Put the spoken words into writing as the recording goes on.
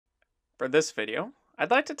For this video,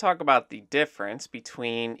 I'd like to talk about the difference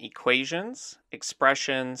between equations,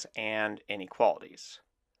 expressions, and inequalities.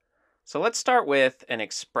 So let's start with an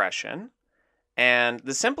expression. And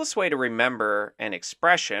the simplest way to remember an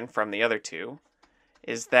expression from the other two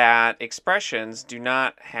is that expressions do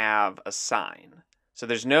not have a sign. So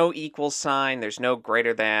there's no equal sign, there's no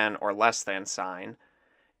greater than or less than sign.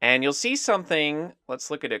 And you'll see something,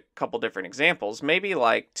 let's look at a couple different examples, maybe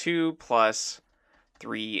like 2 plus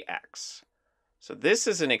 3x. So this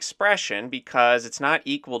is an expression because it's not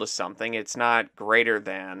equal to something, it's not greater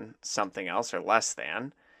than something else or less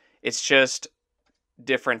than. It's just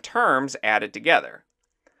different terms added together.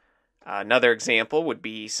 Another example would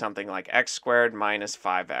be something like x squared minus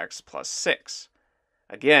 5x plus 6.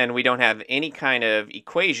 Again, we don't have any kind of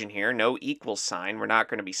equation here, no equal sign. We're not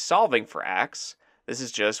going to be solving for x. This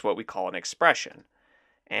is just what we call an expression.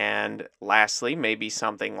 And lastly, maybe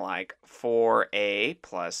something like 4a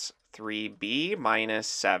plus 3b minus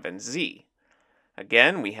 7z.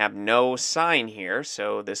 Again, we have no sign here,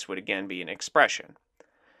 so this would again be an expression.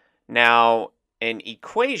 Now, an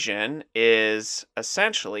equation is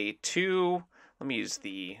essentially two, let me use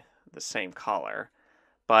the same color,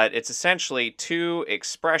 but it's essentially two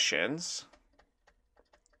expressions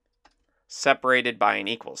separated by an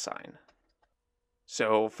equal sign.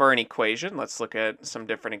 So for an equation, let's look at some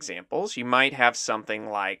different examples. You might have something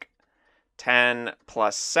like 10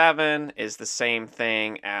 plus 7 is the same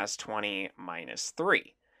thing as 20 minus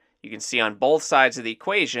 3. You can see on both sides of the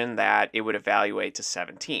equation that it would evaluate to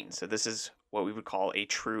 17. So this is what we would call a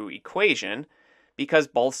true equation because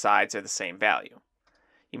both sides are the same value.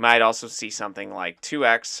 You might also see something like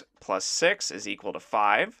 2x plus 6 is equal to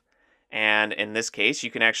 5. And in this case,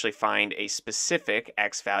 you can actually find a specific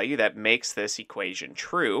x value that makes this equation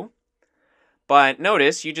true. But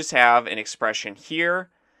notice you just have an expression here,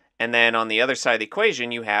 and then on the other side of the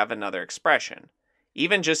equation, you have another expression.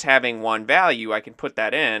 Even just having one value, I can put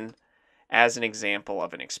that in as an example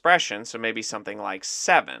of an expression. So maybe something like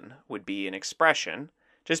 7 would be an expression,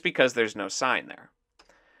 just because there's no sign there.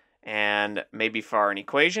 And maybe for an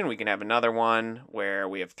equation, we can have another one where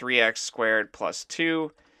we have 3x squared plus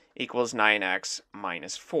 2 equals 9x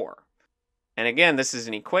minus 4. And again, this is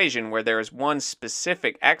an equation where there is one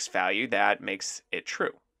specific x value that makes it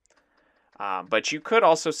true. But you could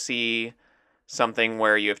also see something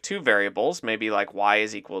where you have two variables, maybe like y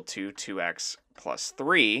is equal to 2x plus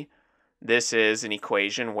 3. This is an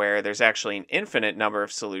equation where there's actually an infinite number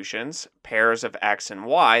of solutions, pairs of x and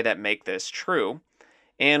y, that make this true.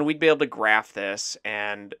 And we'd be able to graph this,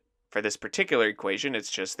 and for this particular equation,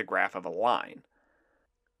 it's just the graph of a line.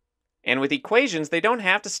 And with equations, they don't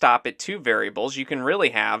have to stop at two variables. You can really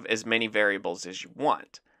have as many variables as you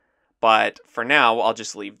want. But for now, I'll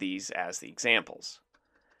just leave these as the examples.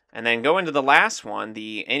 And then go into the last one,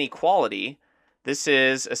 the inequality. This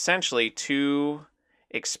is essentially two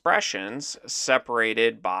expressions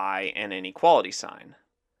separated by an inequality sign.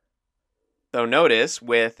 Though notice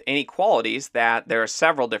with inequalities that there are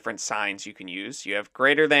several different signs you can use. You have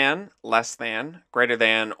greater than, less than, greater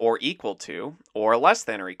than or equal to, or less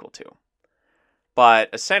than or equal to. But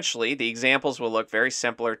essentially, the examples will look very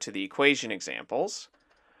similar to the equation examples,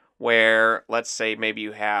 where let's say maybe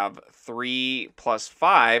you have 3 plus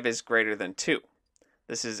 5 is greater than 2.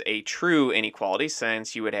 This is a true inequality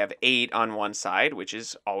since you would have 8 on one side, which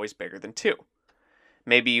is always bigger than 2.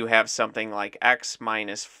 Maybe you have something like x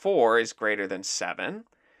minus 4 is greater than 7.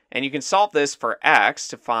 And you can solve this for x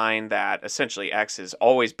to find that essentially x is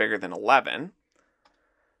always bigger than 11.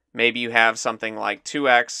 Maybe you have something like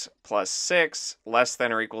 2x plus 6 less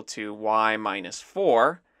than or equal to y minus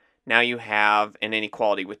 4. Now you have an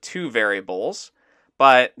inequality with two variables,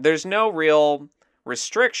 but there's no real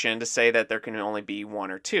restriction to say that there can only be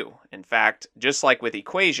one or two. In fact, just like with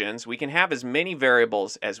equations, we can have as many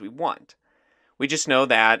variables as we want. We just know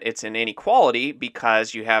that it's an inequality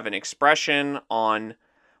because you have an expression on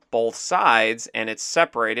both sides and it's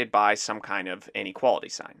separated by some kind of inequality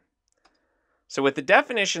sign. So with the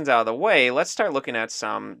definitions out of the way, let's start looking at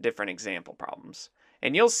some different example problems.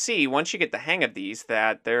 And you'll see once you get the hang of these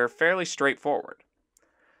that they're fairly straightforward.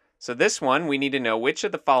 So this one, we need to know which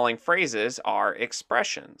of the following phrases are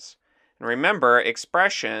expressions. And remember,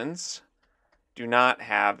 expressions do not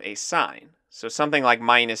have a sign. So something like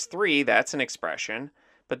minus 3, that's an expression.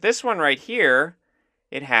 But this one right here,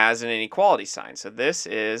 it has an inequality sign. So this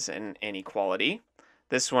is an inequality.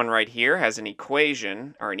 This one right here has an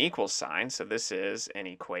equation or an equal sign. So this is an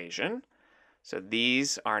equation. So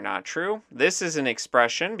these are not true. This is an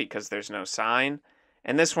expression because there's no sign.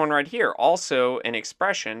 And this one right here, also an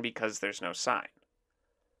expression because there's no sign.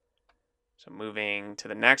 So moving to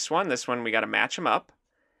the next one, this one we got to match them up.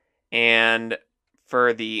 And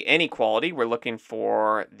for the inequality, we're looking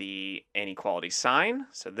for the inequality sign.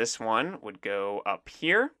 So this one would go up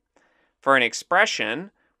here. For an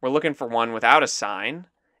expression, we're looking for one without a sign.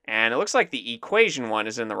 And it looks like the equation one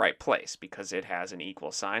is in the right place because it has an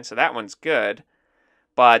equal sign. So that one's good.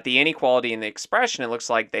 But the inequality and the expression, it looks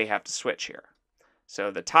like they have to switch here. So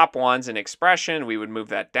the top one's an expression, we would move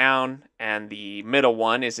that down. And the middle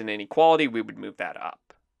one is an inequality, we would move that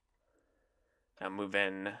up. Now move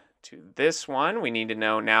in to this one. We need to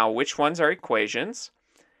know now which ones are equations.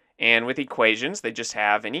 And with equations, they just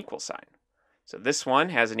have an equal sign. So this one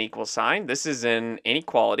has an equal sign. This is an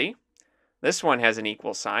inequality. This one has an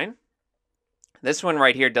equal sign. This one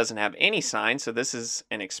right here doesn't have any sign, so this is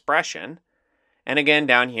an expression. And again,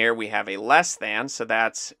 down here we have a less than, so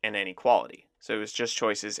that's an inequality. So it was just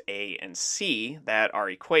choices A and C that are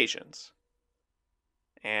equations.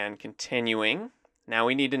 And continuing, now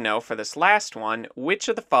we need to know for this last one, which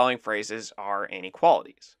of the following phrases are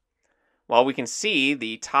inequalities? Well, we can see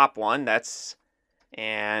the top one, that's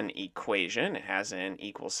an equation. It has an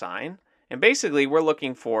equal sign. And basically, we're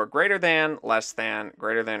looking for greater than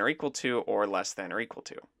or equal to, or less than or equal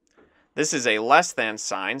to. This is a less than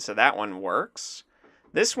sign, so that one works.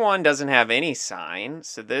 This one doesn't have any sign,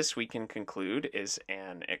 so this we can conclude is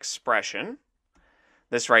an expression.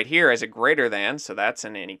 This right here is a greater than, so that's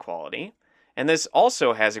an inequality. And this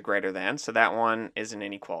also has a greater than, so that one is an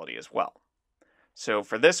inequality as well. So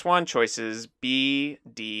for this one, choices B,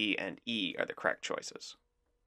 D, and E are the correct choices.